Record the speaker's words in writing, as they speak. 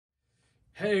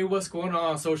Hey, what's going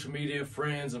on social media,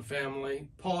 friends and family?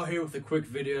 Paul here with a quick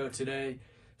video today.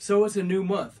 So it's a new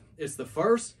month. It's the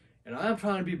first, and I'm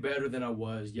trying to be better than I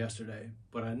was yesterday,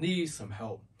 but I need some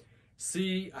help.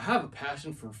 See, I have a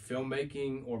passion for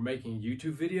filmmaking or making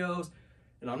YouTube videos,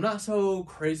 and I'm not so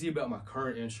crazy about my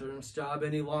current insurance job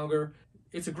any longer.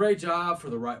 It's a great job for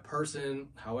the right person.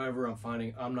 However, I'm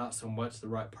finding I'm not so much the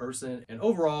right person, and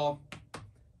overall,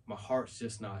 my heart's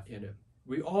just not in it.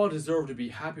 We all deserve to be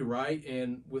happy, right?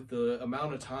 And with the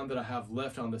amount of time that I have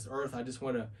left on this earth, I just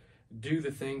want to do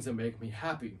the things that make me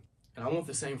happy. And I want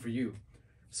the same for you.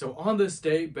 So on this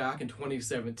date back in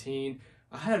 2017,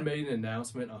 I had made an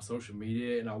announcement on social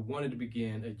media and I wanted to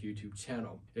begin a YouTube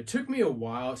channel. It took me a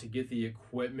while to get the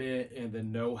equipment and the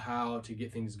know-how to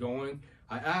get things going.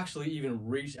 I actually even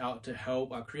reached out to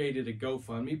help. I created a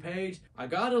GoFundMe page. I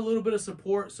got a little bit of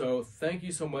support, so thank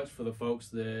you so much for the folks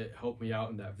that helped me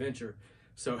out in that venture.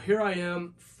 So here I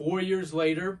am, 4 years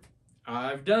later.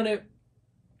 I've done it.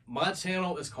 My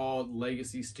channel is called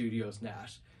Legacy Studios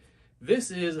Nash.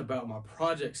 This is about my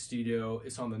project studio.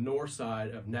 It's on the north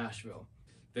side of Nashville.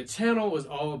 The channel is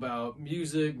all about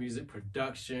music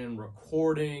production,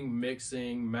 recording,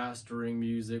 mixing, mastering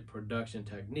music, production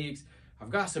techniques.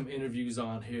 I've got some interviews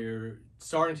on here,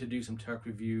 starting to do some tech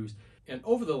reviews. And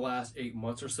over the last 8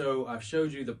 months or so, I've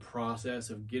showed you the process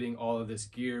of getting all of this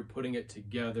gear, putting it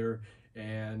together,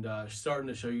 and starting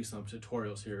to show you some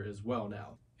tutorials here as well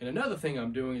now. And another thing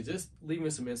I'm doing is just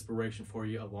leaving some inspiration for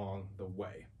you along the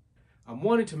way. I'm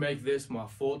wanting to make this my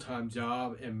full-time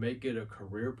job and make it a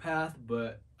career path,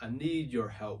 but I need your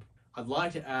help. I'd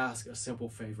like to ask a simple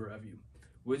favor of you.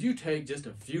 Would you take just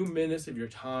a few minutes of your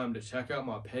time to check out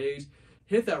my page,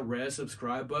 hit that red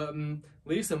subscribe button,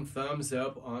 leave some thumbs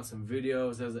up on some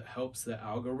videos as it helps the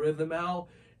algorithm out,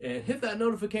 and hit that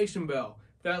notification bell.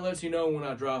 That lets you know when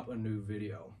I drop a new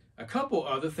video. A couple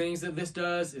other things that this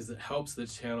does is it helps the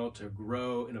channel to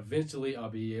grow, and eventually I'll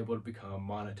be able to become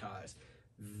monetized.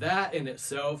 That in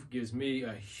itself gives me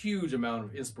a huge amount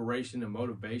of inspiration and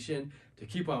motivation to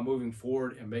keep on moving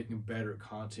forward and making better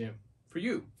content for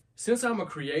you. Since I'm a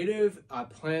creative, I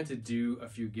plan to do a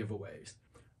few giveaways.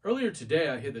 Earlier today,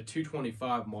 I hit the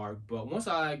 225 mark, but once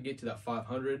I get to that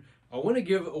 500, I want to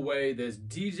give away this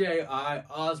DJI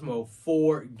Osmo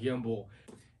 4 gimbal.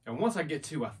 And once I get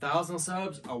to 1,000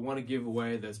 subs, I want to give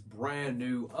away this brand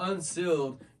new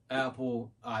unsealed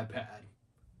Apple iPad.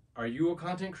 Are you a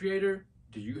content creator?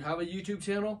 Do you have a YouTube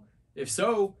channel? If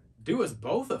so, do us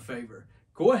both a favor.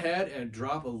 Go ahead and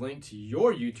drop a link to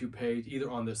your YouTube page either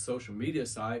on this social media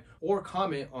site or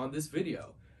comment on this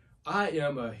video. I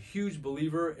am a huge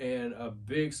believer and a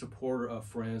big supporter of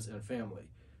friends and family.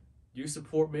 You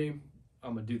support me,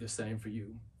 I'm gonna do the same for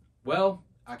you. Well,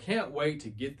 I can't wait to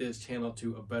get this channel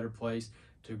to a better place,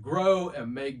 to grow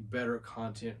and make better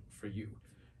content for you.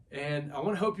 And I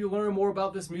want to help you learn more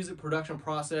about this music production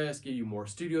process, give you more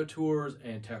studio tours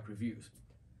and tech reviews.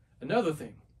 Another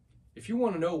thing, if you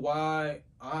want to know why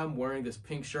I'm wearing this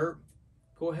pink shirt,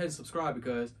 go ahead and subscribe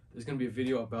because there's going to be a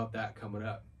video about that coming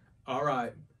up. All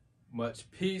right, much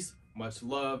peace, much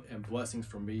love, and blessings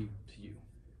from me to you.